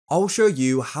I'll show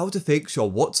you how to fix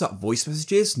your WhatsApp voice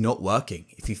messages not working.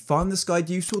 If you find this guide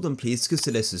useful, then please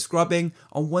consider subscribing,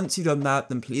 and once you've done that,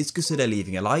 then please consider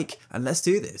leaving a like, and let's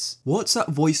do this. WhatsApp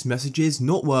voice messages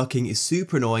not working is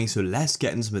super annoying, so let's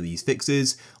get into some of these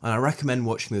fixes, and I recommend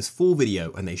watching this full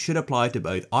video, and they should apply to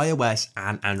both iOS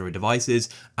and Android devices,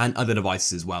 and other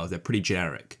devices as well. They're pretty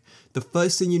generic. The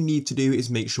first thing you need to do is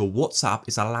make sure WhatsApp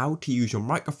is allowed to use your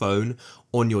microphone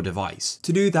on your device.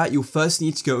 To do that, you'll first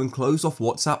need to go and close off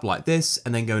WhatsApp like this,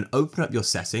 and then go and open up your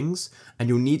settings, and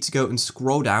you'll need to go and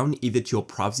scroll down either to your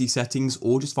privacy settings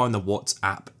or just find the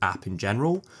WhatsApp app in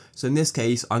general. So in this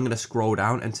case, I'm going to scroll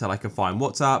down until I can find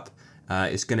WhatsApp.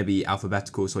 It's going to be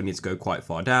alphabetical, so I need to go quite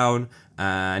far down,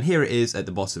 and here it is at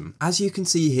the bottom. As you can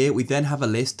see here, we then have a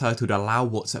list titled Allow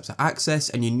WhatsApp to Access,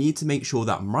 and you need to make sure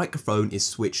that microphone is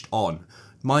switched on.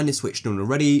 Mine is switched on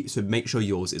already, so make sure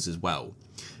yours is as well.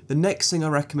 The next thing I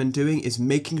recommend doing is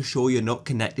making sure you're not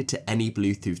connected to any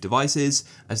Bluetooth devices,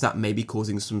 as that may be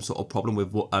causing some sort of problem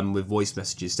with voice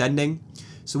messages sending.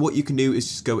 So what you can do is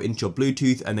just go into your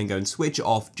Bluetooth and then go and switch it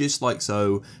off just like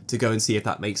so to go and see if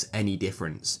that makes any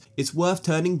difference. It's worth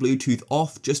turning Bluetooth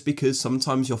off just because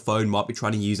sometimes your phone might be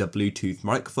trying to use a Bluetooth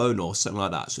microphone or something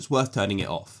like that, so it's worth turning it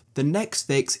off. The next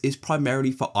fix is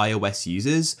primarily for iOS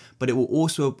users, but it will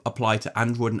also apply to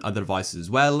Android and other devices as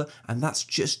well, and that's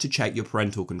just to check your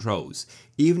parental controls.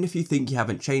 Even if you think you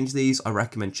haven't changed these, I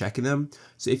recommend checking them.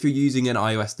 So if you're using an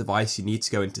iOS device, you need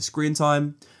to go into screen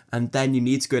time, and then you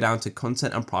need to go down to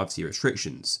content and privacy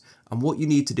restrictions. And what you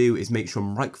need to do is make sure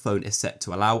microphone is set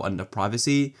to allow under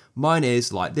privacy. Mine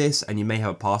is like this, and you may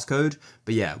have a passcode.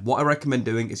 But yeah, what I recommend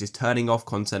doing is just turning off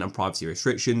content and privacy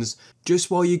restrictions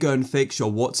just while you go and fix your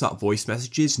WhatsApp voice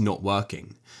messages not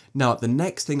working. Now, the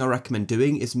next thing I recommend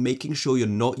doing is making sure you're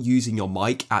not using your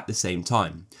mic at the same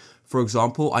time. For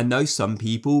example, I know some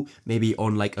people may be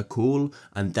on like a call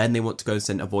and then they want to go and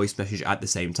send a voice message at the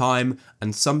same time,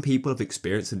 and some people have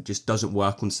experienced that it just doesn't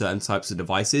work on certain types of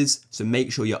devices, so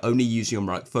make sure you're only using your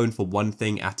microphone for one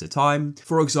thing at a time.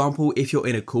 For example, if you're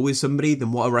in a call with somebody,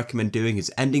 then what I recommend doing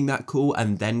is ending that call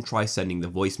and then try sending the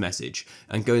voice message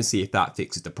and go and see if that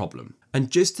fixes the problem. And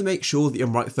just to make sure that your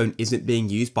microphone isn't being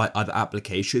used by other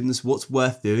applications, what's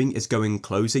worth doing is going and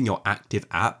closing your active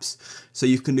apps. So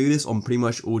you can do this on pretty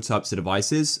much all types of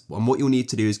devices. And what you'll need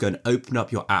to do is go and open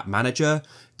up your app manager.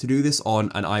 To do this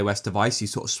on an iOS device, you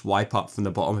sort of swipe up from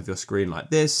the bottom of your screen like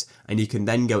this, and you can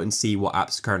then go and see what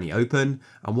apps are currently open.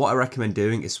 And what I recommend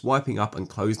doing is swiping up and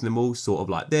closing them all sort of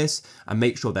like this, and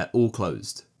make sure they're all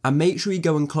closed. And make sure you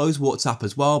go and close WhatsApp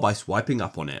as well by swiping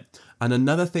up on it. And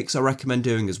another fix I recommend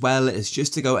doing as well is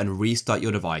just to go and restart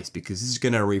your device, because this is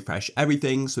going to refresh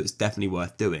everything, so it's definitely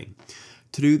worth doing.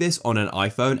 To do this on an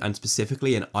iPhone, and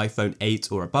specifically an iPhone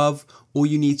 8 or above, all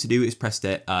you need to do is press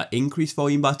the increase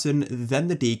volume button, then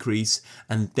the decrease,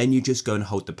 and then you just go and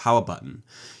hold the power button.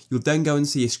 You'll then go and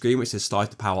see a screen which says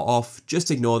start the power off. Just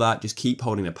ignore that, just keep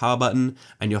holding the power button,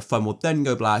 and your phone will then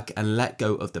go black, and let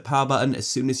go of the power button as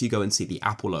soon as you go and see the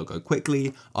Apple logo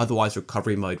quickly, otherwise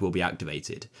recovery mode will be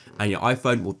activated. And your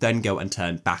iPhone will then go and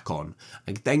turn back on,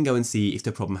 and then go and see if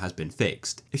the problem has been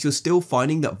fixed. If you're still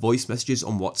finding that voice messages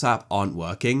on WhatsApp aren't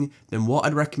working, then what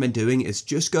I'd recommend doing is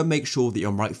just go and make sure that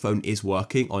your microphone is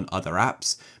working on other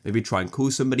apps. Maybe try and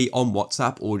call somebody on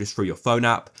WhatsApp or just through your phone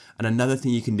app. And another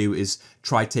thing you can do is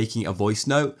try taking a voice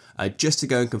note just to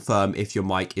go and confirm if your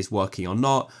mic is working or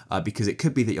not, because it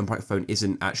could be that your microphone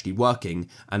isn't actually working,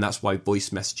 and that's why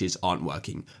voice messages aren't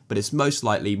working. But it's most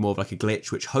likely more of like a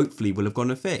glitch, which hopefully will have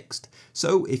gone and fixed.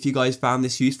 So if you guys found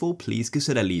this useful, please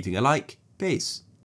consider leaving a like. Peace.